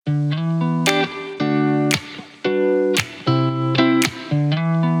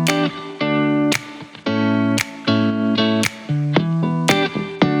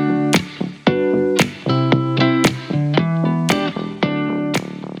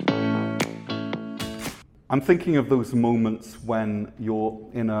I'm thinking of those moments when you're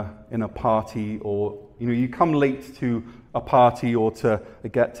in a party, or you come late to a party or to a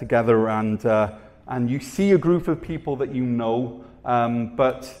get together, and you see a group of people that you know,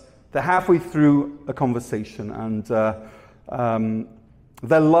 but they're halfway through a conversation, and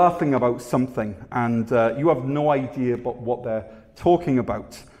they're laughing about something, and you have no idea about what they're talking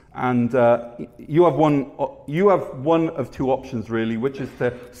about. And you have one of two options, really, which is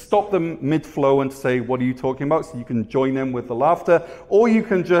to stop them mid-flow and say, "What are you talking about?" So you can join in with the laughter, or you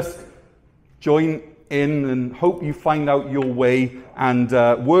can just join in and hope you find out your way and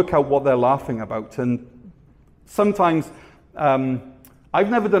work out what they're laughing about. And sometimes, I've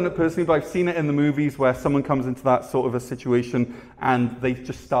never done it personally, but I've seen it in the movies where someone comes into that sort of a situation and they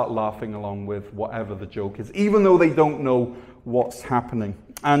just start laughing along with whatever the joke is, even though they don't know what's happening.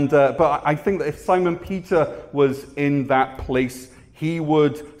 And but I think that if Simon Peter was in that place, he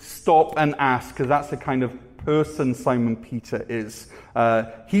would stop and ask, because that's the kind of person Simon Peter is.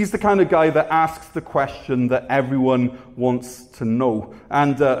 He's the kind of guy that asks the question that everyone wants to know.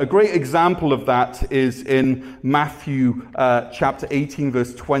 And a great example of that is in Matthew chapter 18,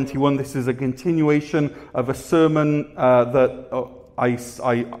 verse 21. This is a continuation of a sermon that I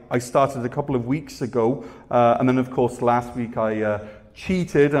started a couple of weeks ago. And then, of course, last week I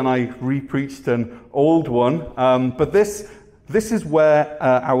cheated and I re-preached an old one. But this is where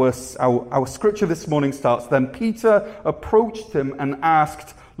our scripture this morning starts. Then Peter approached him and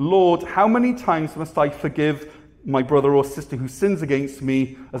asked, "Lord, how many times must I forgive my brother or sister who sins against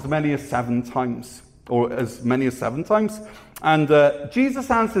me? As many as 7 times?" Or as many as 7 times? And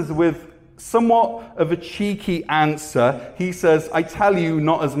Jesus answers with somewhat of a cheeky answer. He says, "I tell you,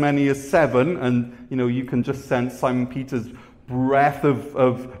 not as many as 7. And, you can just sense Simon Peter's breath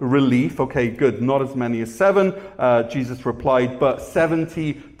of relief. "Okay, good, not as many as 7. Jesus replied, "But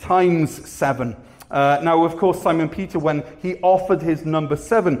 70 times 7. Now, of course, Simon Peter, when he offered his number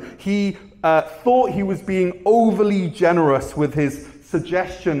 7, he thought he was being overly generous with his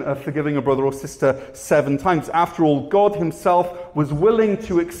suggestion of forgiving a brother or sister 7 times. After all, God himself was willing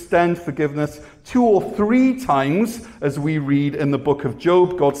to extend forgiveness 2 or 3 times, as we read in the book of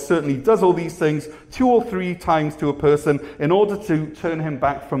Job. God certainly does all these things 2 or 3 times to a person in order to turn him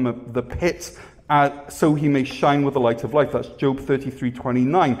back from the pit, so he may shine with the light of life." That's Job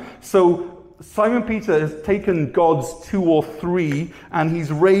 33:29. So Simon Peter has taken God's 2 or 3 and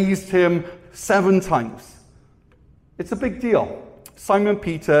he's raised him 7 times. It's a big deal. Simon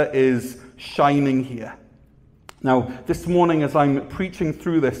Peter is shining here. Now, this morning as I'm preaching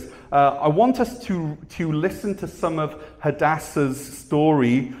through this, I want us to listen to some of Hadassah's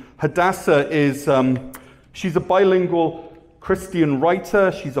story. Hadassah is, she's a bilingual Christian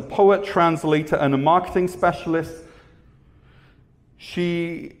writer. She's a poet, translator, and a marketing specialist.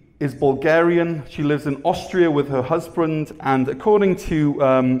 She is Bulgarian. She lives in Austria with her husband, and according to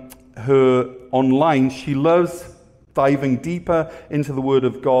her online, she loves diving deeper into the Word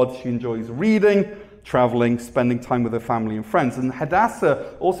of God. She enjoys reading, traveling, spending time with her family and friends. And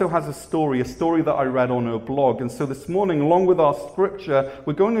Hadassah also has a story that I read on her blog. And so this morning, along with our scripture,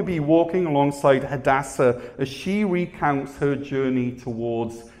 we're going to be walking alongside Hadassah as she recounts her journey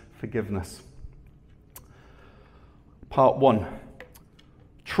towards forgiveness. Part 1.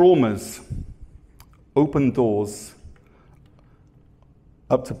 Traumas open doors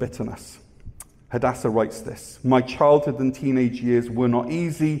up to bitterness. Hadassah writes this: "My childhood and teenage years were not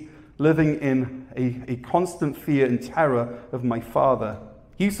easy, living in a constant fear and terror of my father.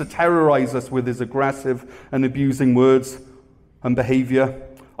 He used to terrorize us with his aggressive and abusing words and behavior.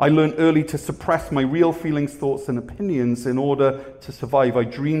 I learned early to suppress my real feelings, thoughts, and opinions in order to survive. I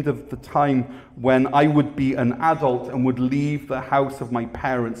dreamed of the time when I would be an adult and would leave the house of my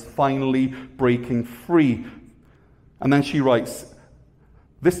parents, finally breaking free." And then she writes,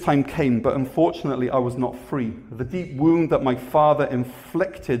 "This time came, but unfortunately I was not free. The deep wound that my father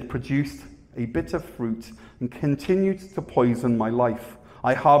inflicted produced a bitter fruit and continued to poison my life.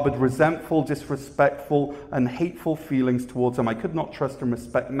 I harbored resentful, disrespectful, and hateful feelings towards him. I could not trust and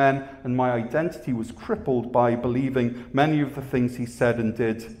respect men, and my identity was crippled by believing many of the things he said and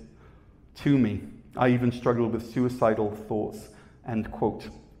did to me. I even struggled with suicidal thoughts." End quote.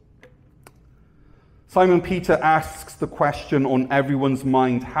 Simon Peter asks the question on everyone's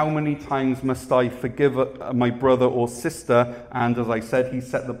mind: how many times must I forgive my brother or sister? And as I said, he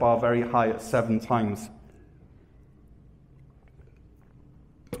set the bar very high at 7 times.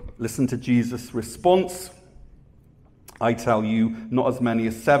 Listen to Jesus' response. I tell you, not as many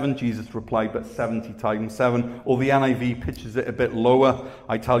as 7, Jesus replied, but 70 times 7. Or the NIV pitches it a bit lower.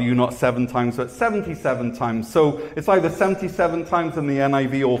 I tell you, not 7 times, but 77 times. So it's either 77 times in the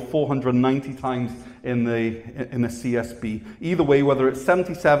NIV or 490 times in the CSB. Either way, whether it's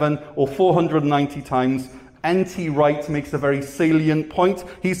 77 or 490 times, N.T. Wright makes a very salient point.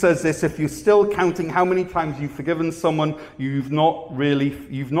 He says this: if you're still counting how many times you've forgiven someone, you've not really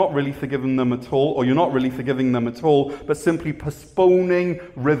forgiven them at all, or you're not really forgiving them at all, but simply postponing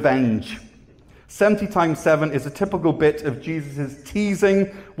revenge. 70 times 7 is a typical bit of Jesus' teasing.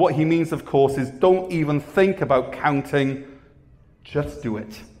 What he means, of course, is don't even think about counting, just do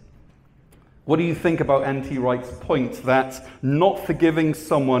it. What do you think about N.T. Wright's point that not forgiving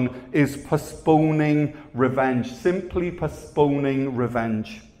someone is postponing revenge, simply postponing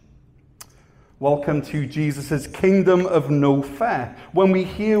revenge? Welcome to Jesus' kingdom of no fair. When we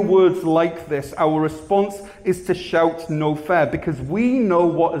hear words like this, our response is to shout no fair, because we know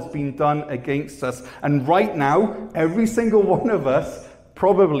what has been done against us. And right now, every single one of us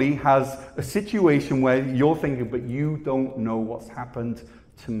probably has a situation where you're thinking, but you don't know what's happened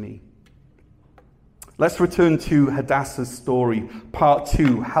to me. Let's return to Hadassah's story, part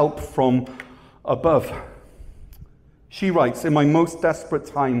 2, help from above. She writes, in my most desperate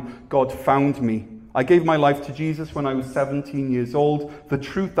time, God found me. I gave my life to Jesus when I was 17 years old. The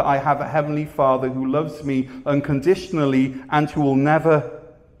truth that I have a heavenly Father who loves me unconditionally and who will never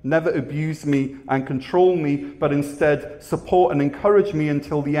abuse me and control me, but instead support and encourage me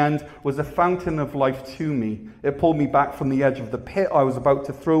until the end, was a fountain of life to me. It pulled me back from the edge of the pit I was about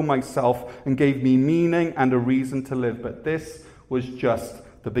to throw myself and gave me meaning and a reason to live. But this was just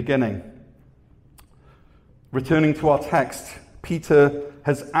the beginning. Returning to our text, Peter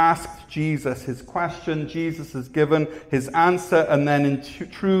has asked Jesus his question. Jesus has given his answer, and then in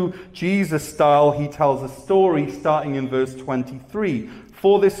true Jesus style, he tells a story starting in verse 23.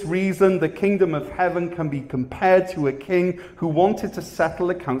 For this reason, the kingdom of heaven can be compared to a king who wanted to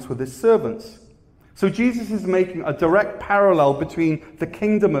settle accounts with his servants. So Jesus is making a direct parallel between the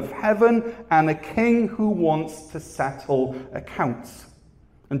kingdom of heaven and a king who wants to settle accounts.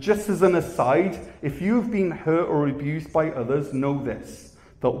 And just as an aside, if you've been hurt or abused by others, know this,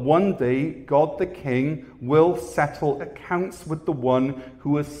 that one day God the King will settle accounts with the one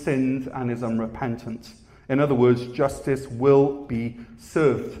who has sinned and is unrepentant. In other words, justice will be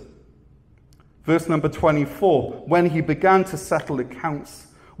served. Verse number 24, when he began to settle accounts,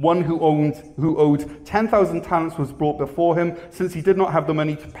 one who owed 10,000 talents was brought before him. Since he did not have the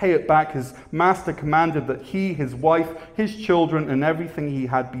money to pay it back, his master commanded that he, his wife, his children, and everything he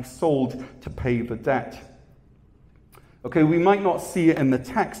had be sold to pay the debt. Okay, we might not see it in the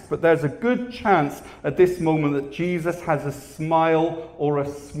text, but there's a good chance at this moment that Jesus has a smile or a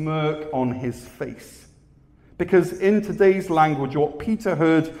smirk on his face. Because in today's language, what Peter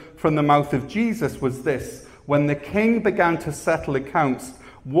heard from the mouth of Jesus was this: when the king began to settle accounts,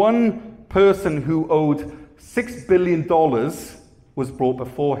 one person who owed $6 billion was brought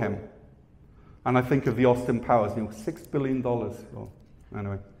before him. And I think of the Austin Powers, $6 billion. Well,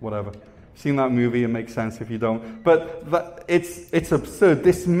 anyway, whatever. Seen that movie, it makes sense if you don't. But it's absurd.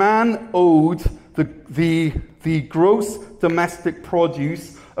 This man owed the gross domestic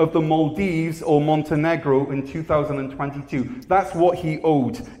produce of the Maldives or Montenegro in 2022. That's what he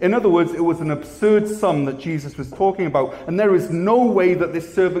owed. In other words, it was an absurd sum that Jesus was talking about, and there is no way that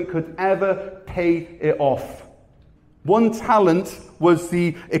this servant could ever pay it off. 1 talent was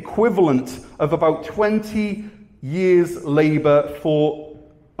the equivalent of about 20 years labor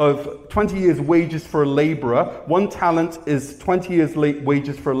of 20 years wages for a laborer. 1 talent is 20 years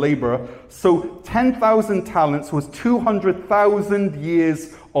wages for a laborer. So 10,000 talents was 200,000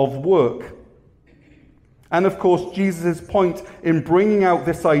 years of work. And of course, Jesus' point in bringing out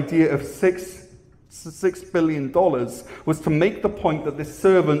this idea of $6 billion was to make the point that this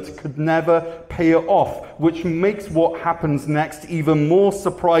servant could never pay it off, which makes what happens next even more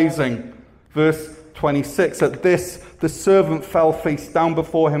surprising. Verse 26, at this, the servant fell face down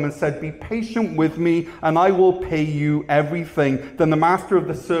before him and said, "Be patient with me, and I will pay you everything." Then the master of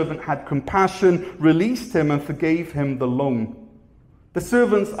the servant had compassion, released him, and forgave him the loan. The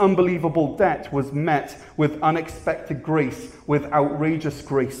servant's unbelievable debt was met with unexpected grace, with outrageous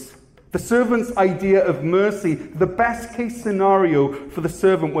grace. The servant's idea of mercy, the best case scenario for the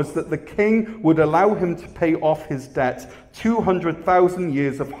servant, was that the king would allow him to pay off his debt. 200,000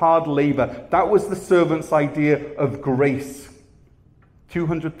 years of hard labor. That was the servant's idea of grace.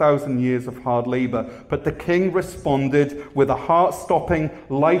 200,000 years of hard labor. But the king responded with a heart-stopping,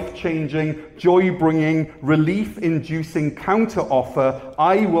 life-changing, joy-bringing, relief-inducing counter-offer.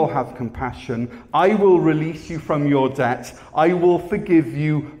 I will have compassion. I will release you from your debt. I will forgive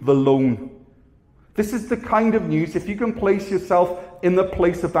you the loan. This is the kind of news, if you can place yourself in the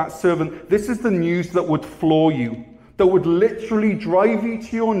place of that servant, this is the news that would floor you, that would literally drive you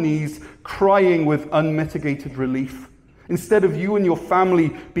to your knees, crying with unmitigated relief. Instead of you and your family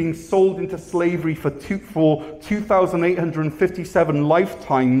being sold into slavery for 2,857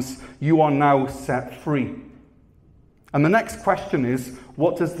 lifetimes, you are now set free. And the next question is,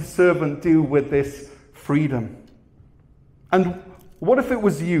 what does the servant do with this freedom? And what if it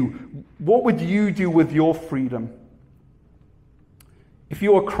was you? What would you do with your freedom? If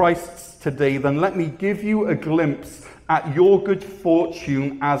you are Christ's today, then let me give you a glimpse at your good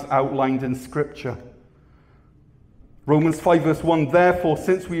fortune as outlined in Scripture. Romans 5 verse 1, therefore,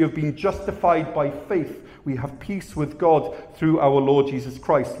 since we have been justified by faith, we have peace with God through our Lord Jesus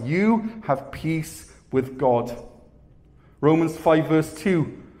Christ. You have peace with God. Romans 5 verse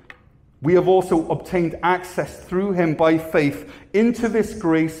 2, we have also obtained access through him by faith into this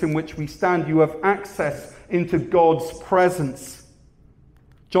grace in which we stand. You have access into God's presence.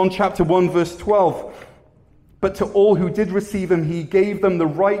 John chapter 1 verse 12, but to all who did receive him, he gave them the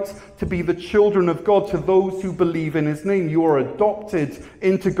right to be the children of God, to those who believe in his name. You are adopted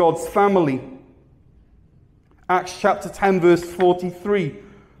into God's family. Acts chapter 10 verse 43.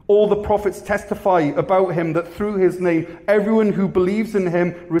 All the prophets testify about him that through his name, everyone who believes in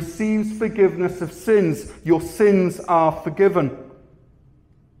him receives forgiveness of sins. Your sins are forgiven.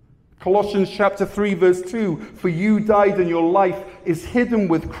 Colossians chapter 3 verse 2, for you died and your life is hidden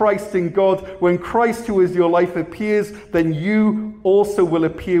with Christ in God. When Christ, who is your life, appears, then you also will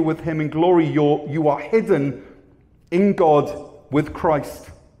appear with him in glory. You are hidden in God with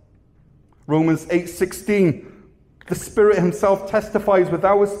Christ. Romans 8:16, the Spirit himself testifies with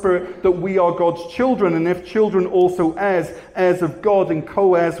our spirit that we are God's children, and if children, also heirs, heirs of God and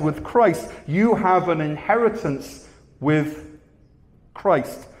co-heirs with Christ. You have an inheritance with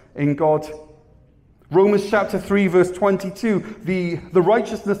Christ in God. Romans chapter 3 verse 22, the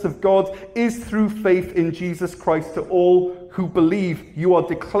righteousness of God is through faith in Jesus Christ to all who believe. You are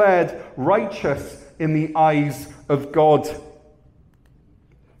declared righteous in the eyes of God.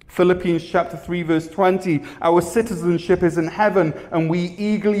 Philippians chapter 3 verse 20, our citizenship is in heaven, and we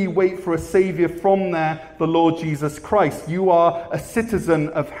eagerly wait for a Savior from there, the Lord Jesus Christ. You are a citizen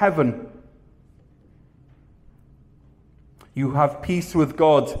of heaven. You have peace with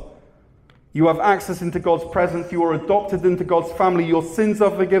God. You have access into God's presence. You are adopted into God's family. Your sins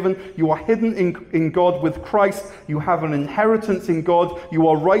are forgiven. You are hidden in God with Christ. You have an inheritance in God. You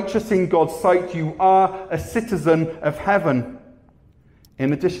are righteous in God's sight. You are a citizen of heaven.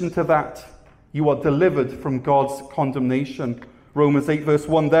 In addition to that, you are delivered from God's condemnation. Romans 8 verse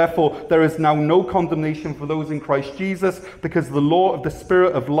 1, therefore there is now no condemnation for those in Christ Jesus, because the law of the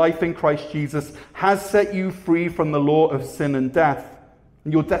Spirit of life in Christ Jesus has set you free from the law of sin and death.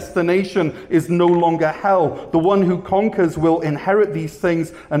 Your destination is no longer hell. The one who conquers will inherit these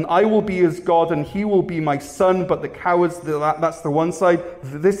things, and I will be his God, and he will be my son. But the cowards, that's the one side.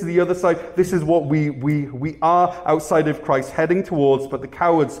 This is the other side. This is what we are outside of Christ heading towards. But the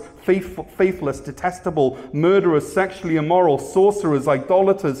cowards, faithless, detestable, murderers, sexually immoral, sorcerers,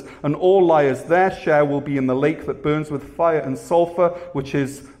 idolaters, and all liars, their share will be in the lake that burns with fire and sulfur, which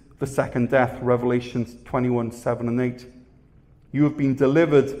is the second death. Revelation 21, 7 and 8. You have been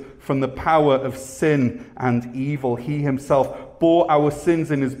delivered from the power of sin and evil. He himself bore our sins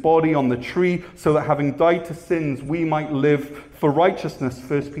in his body on the tree, so that having died to sins, we might live for righteousness.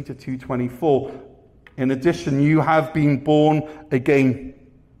 1 Peter 2:24. In addition, you have been born again.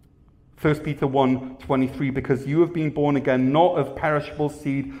 1 Peter 1:23, because you have been born again, not of perishable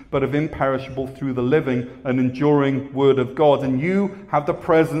seed, but of imperishable, through the living and enduring word of God. And you have the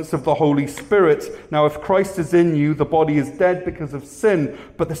presence of the Holy Spirit. Now, if Christ is in you, the body is dead because of sin,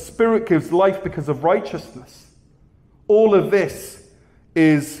 but the Spirit gives life because of righteousness. All of this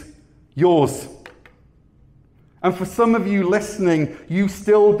is yours. And for some of you listening, you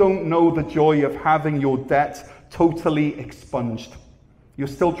still don't know the joy of having your debt totally expunged. You're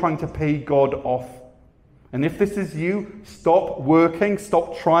still trying to pay God off. And if this is you, stop working,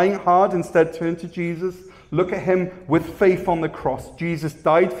 stop trying hard, instead turn to Jesus. Look at him with faith on the cross. Jesus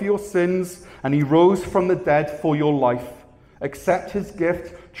died for your sins, and he rose from the dead for your life. Accept his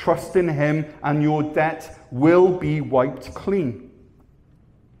gift, trust in him, and your debt will be wiped clean.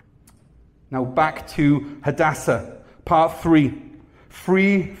 Now back to Hadassah, part 3.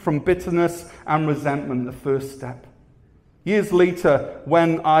 Free from bitterness and resentment, the first step. Years later,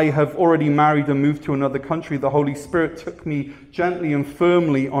 when I have already married and moved to another country, the Holy Spirit took me gently and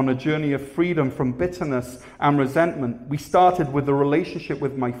firmly on a journey of freedom from bitterness and resentment. We started with a relationship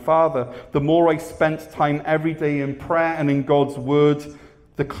with my Father. The more I spent time every day in prayer and in God's Word,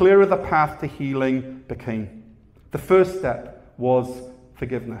 the clearer the path to healing became. The first step was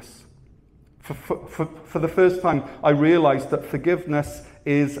forgiveness. For the first time, I realized that forgiveness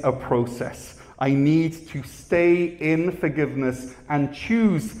is a process. I need to stay in forgiveness and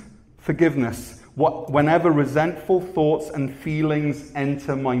choose forgiveness whenever resentful thoughts and feelings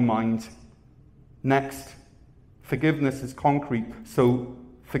enter my mind. Next, forgiveness is concrete. So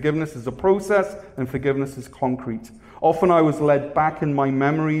forgiveness is a process and forgiveness is concrete. Often I was led back in my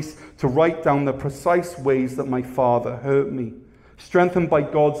memories to write down the precise ways that my father hurt me. Strengthened by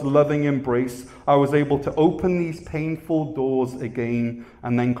God's loving embrace, I was able to open these painful doors again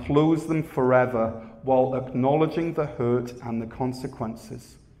and then close them forever while acknowledging the hurt and the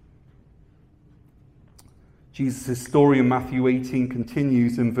consequences. Jesus' story in Matthew 18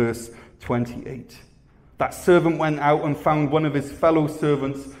 continues in verse 28. That servant went out and found one of his fellow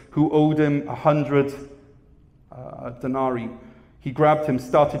servants who owed him 100 denarii. He grabbed him,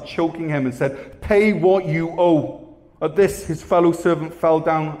 started choking him, and said, "Pay what you owe." At this, his fellow servant fell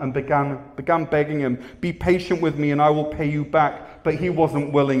down and began begging him, "Be patient with me and I will pay you back." But he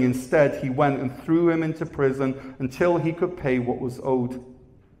wasn't willing. Instead, he went and threw him into prison until he could pay what was owed.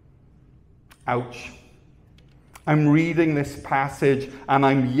 Ouch. I'm reading this passage and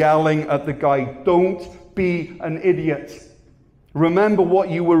I'm yelling at the guy, "Don't be an idiot. Remember what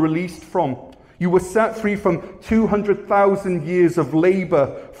you were released from. You were set free from 200,000 years of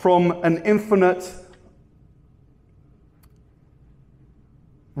labor, from an infinite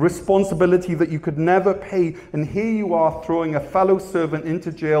responsibility that you could never pay, and here you are throwing a fellow servant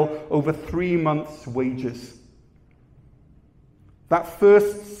into jail over 3 months' wages." That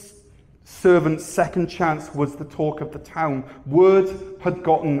first servant's second chance was the talk of the town. Word had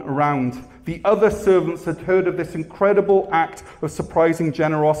gotten around. The other servants had heard of this incredible act of surprising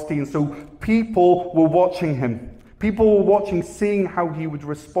generosity, and so people were watching him. People were watching, seeing how he would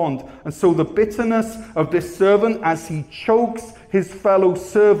respond. And so the bitterness of this servant as he chokes his fellow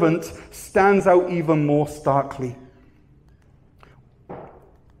servant stands out even more starkly.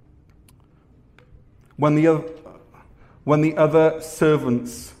 When the other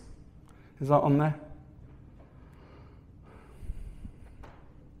servants, is that on there?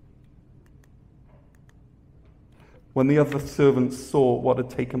 When the other servants saw what had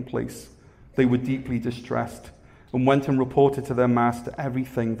taken place, they were deeply distressed and went and reported to their master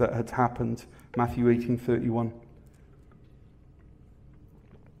everything that had happened. Matthew 18:31.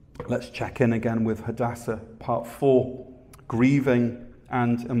 Let's check in again with Hadassah, part 4, grieving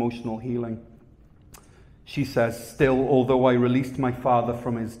and emotional healing. She says, "Still, although I released my father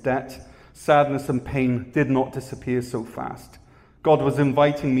from his debt, sadness and pain did not disappear so fast. God was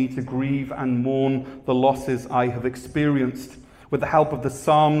inviting me to grieve and mourn the losses I have experienced. With the help of the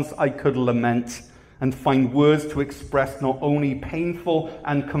Psalms, I could lament and find words to express not only painful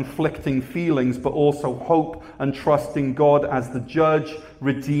and conflicting feelings, but also hope and trust in God as the judge,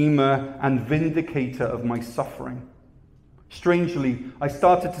 redeemer, and vindicator of my suffering. Strangely, I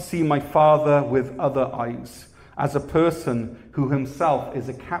started to see my father with other eyes, as a person who himself is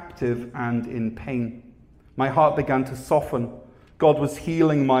a captive and in pain. My heart began to soften. God was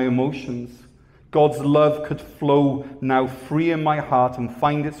healing my emotions. God's love could flow now free in my heart and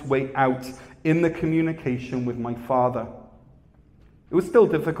find its way out in the communication with my father. It was still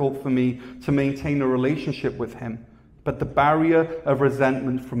difficult for me to maintain a relationship with him, but the barrier of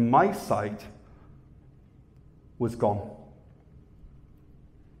resentment from my side was gone.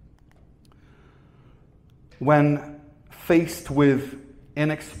 When faced with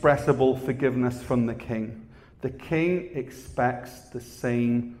inexpressible forgiveness from the king expects the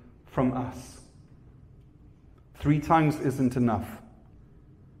same from us. 3 times isn't enough.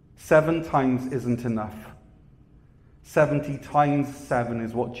 7 times isn't enough. 70 times 7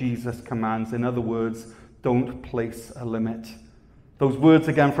 is what Jesus commands. In other words, don't place a limit. Those words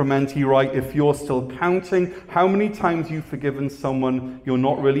again from N.T. Wright, if you're still counting how many times you've forgiven someone, you're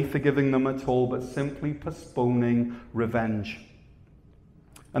not really forgiving them at all, but simply postponing revenge.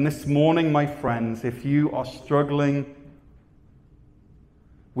 And this morning, my friends, if you are struggling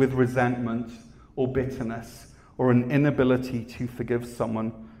with resentment or bitterness or an inability to forgive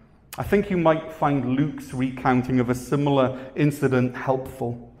someone, I think you might find Luke's recounting of a similar incident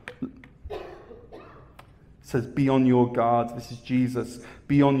helpful. It says, be on your guard. This is Jesus.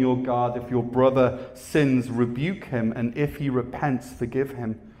 Be on your guard. If your brother sins, rebuke him, and if he repents, forgive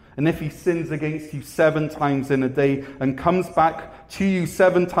him. And if he sins against you 7 times in a day and comes back to you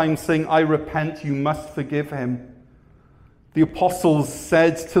 7 times saying, I repent, you must forgive him. The apostles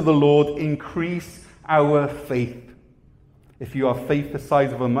said to the Lord, increase our faith. If you have faith the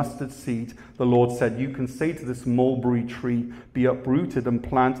size of a mustard seed, the Lord said, you can say to this mulberry tree, be uprooted and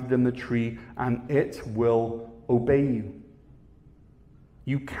planted in the tree, and it will obey you.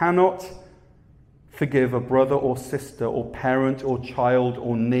 You cannot forgive a brother or sister or parent or child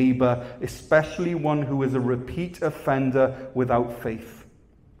or neighbor, especially one who is a repeat offender, without faith.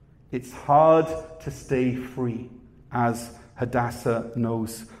 It's hard to stay free, as Hadassah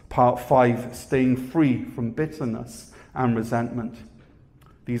knows. Part 5, staying free from bitterness and resentment.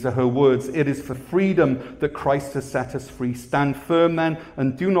 These are her words. It is for freedom that Christ has set us free. Stand firm then,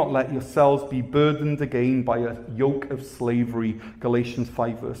 and do not let yourselves be burdened again by a yoke of slavery. Galatians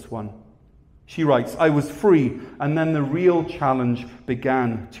 5 verse 1. She writes, I was free, and then the real challenge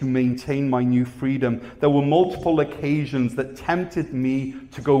began to maintain my new freedom. There were multiple occasions that tempted me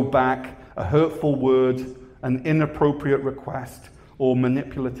to go back, a hurtful word, an inappropriate request, or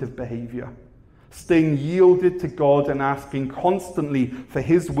manipulative behavior. Staying yielded to God and asking constantly for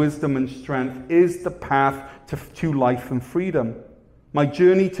his wisdom and strength is the path to life and freedom. My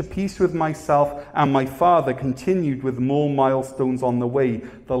journey to peace with myself and my Father continued with more milestones on the way,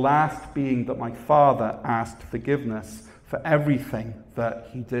 the last being that my Father asked forgiveness for everything that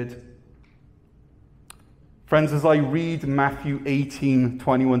he did. Friends, as I read Matthew 18,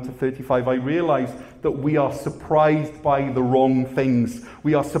 21 to 35, I realize that we are surprised by the wrong things.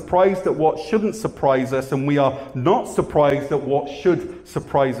 We are surprised at what shouldn't surprise us, and we are not surprised at what should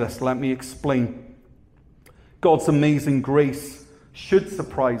surprise us. Let me explain. God's amazing grace should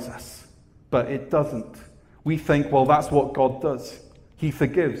surprise us, but it doesn't. We think, well, that's what God does. He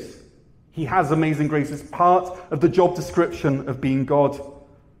forgives. He has amazing grace. It's part of the job description of being God.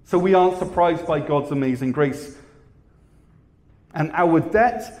 So we aren't surprised by God's amazing grace. And our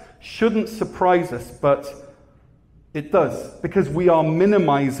debt shouldn't surprise us, but it does, because we are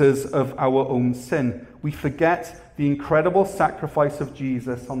minimizers of our own sin. We forget the incredible sacrifice of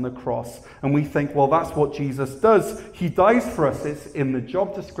Jesus on the cross, and we think, well, that's what Jesus does. He dies for us. It's in the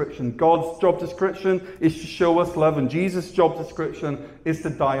job description. God's job description is to show us love, and Jesus' job description is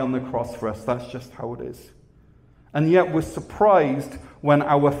to die on the cross for us. That's just how it is. And yet we're surprised when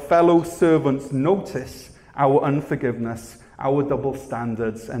our fellow servants notice our unforgiveness, our double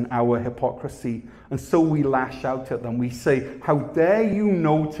standards, and our hypocrisy. And so we lash out at them. We say, how dare you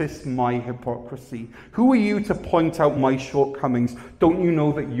notice my hypocrisy? Who are you to point out my shortcomings? Don't you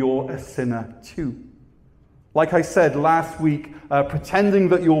know that you're a sinner too? Like I said last week, pretending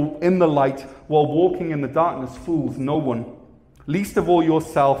that you're in the light while walking in the darkness fools no one. Least of all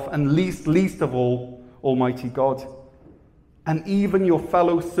yourself, and least of all Almighty God. And even your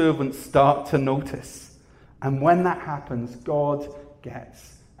fellow servants start to notice. And when that happens, God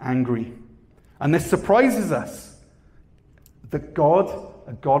gets angry. And this surprises us, that God,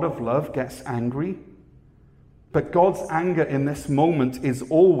 a God of love, gets angry. But God's anger in this moment is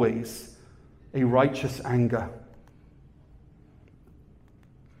always a righteous anger.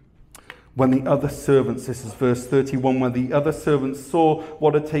 When the other servants, this is verse 31, when the other servants saw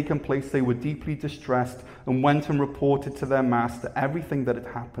what had taken place, they were deeply distressed and went and reported to their master everything that had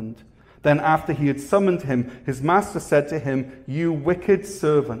happened. Then after he had summoned him, his master said to him, you wicked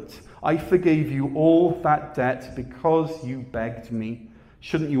servant, I forgave you all that debt because you begged me.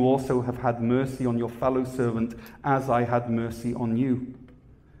 Shouldn't you also have had mercy on your fellow servant as I had mercy on you?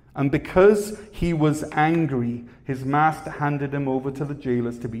 And because he was angry, his master handed him over to the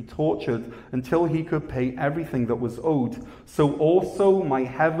jailers to be tortured until he could pay everything that was owed. So also my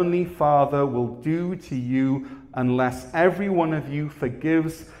heavenly Father will do to you unless every one of you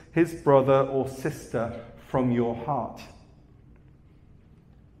forgives his brother or sister from your heart.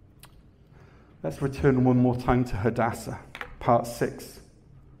 Let's return one more time to Hadassah, part 6,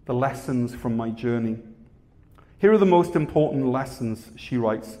 the lessons from my journey. Here are the most important lessons, she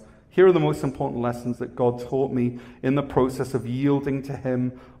writes. Here are the most important lessons that God taught me in the process of yielding to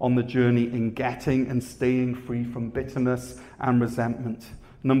him on the journey in getting and staying free from bitterness and resentment.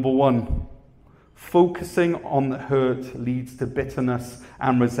 Number 1, focusing on the hurt leads to bitterness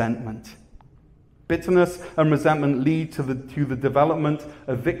and resentment. Bitterness and resentment lead to the development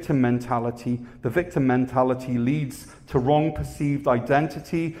of victim mentality. The victim mentality leads to wrong perceived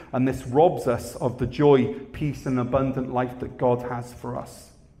identity, and this robs us of the joy, peace, and abundant life that God has for us.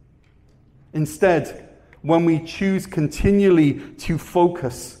 Instead, when we choose continually to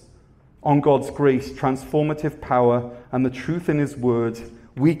focus on God's grace, transformative power, and the truth in his word,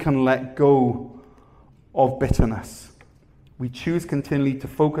 we can let go of bitterness. We choose continually to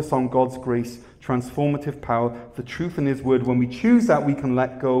focus on God's grace, transformative power, the truth in his word. When we choose that, we can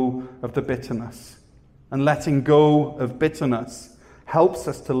let go of the bitterness. And letting go of bitterness helps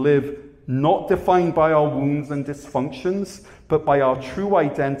us to live not defined by our wounds and dysfunctions, but by our true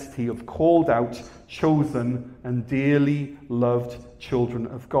identity of called out, chosen, and dearly loved children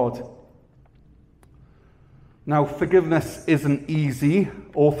of God. Now, forgiveness isn't easy.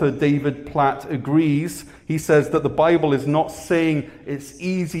 Author David Platt agrees. He says that the Bible is not saying it's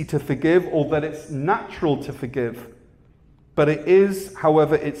easy to forgive or that it's natural to forgive. But it is,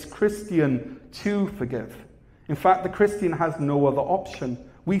 however, it's Christian to forgive. In fact, the Christian has no other option.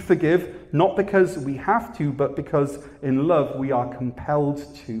 We forgive not because we have to, but because in love we are compelled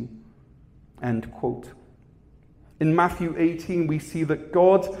to. End quote. In Matthew 18, we see that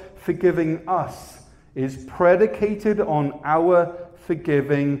God forgiving us is predicated on our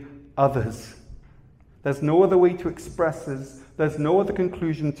forgiving others. There's no other way to express this. There's no other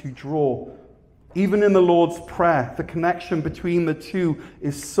conclusion to draw. Even in the Lord's Prayer, the connection between the two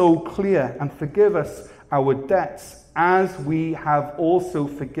is so clear. And forgive us our debts as we have also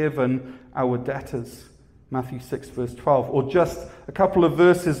forgiven our debtors. Matthew 6, verse 12. Or just a couple of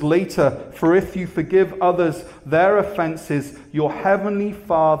verses later, for if you forgive others their offenses, your heavenly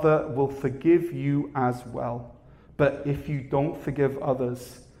Father will forgive you as well. But if you don't forgive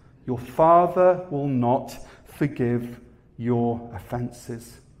others, your Father will not forgive your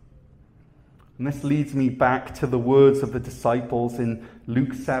offenses. And this leads me back to the words of the disciples in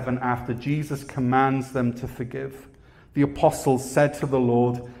Luke 7 after Jesus commands them to forgive. The apostles said to the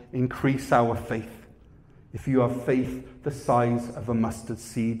Lord, "Increase our faith." If you have faith the size of a mustard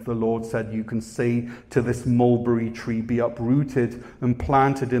seed, the Lord said, you can say to this mulberry tree, be uprooted and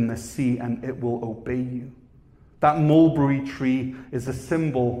planted in the sea, and it will obey you. That mulberry tree is a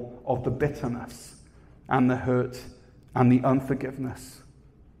symbol of the bitterness and the hurt and the unforgiveness.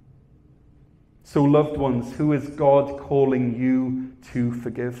 So, loved ones, who is God calling you to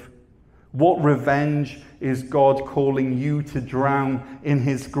forgive? What revenge is God calling you to drown in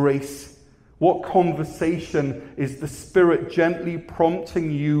his grace? What conversation is the Spirit gently prompting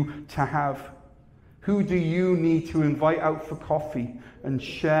you to have? Who do you need to invite out for coffee and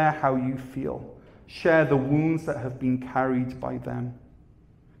share how you feel? Share the wounds that have been carried by them.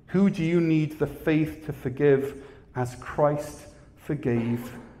 Who do you need the faith to forgive as Christ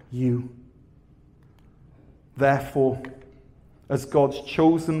forgave you? Therefore, as God's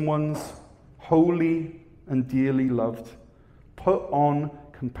chosen ones, holy and dearly loved, put on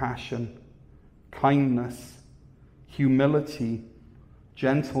compassion, kindness, humility,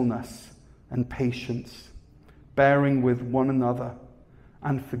 gentleness, and patience, bearing with one another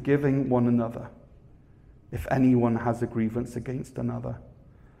and forgiving one another if anyone has a grievance against another.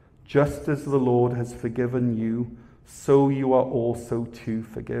 Just as the Lord has forgiven you, so you are also to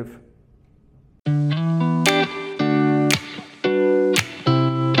forgive.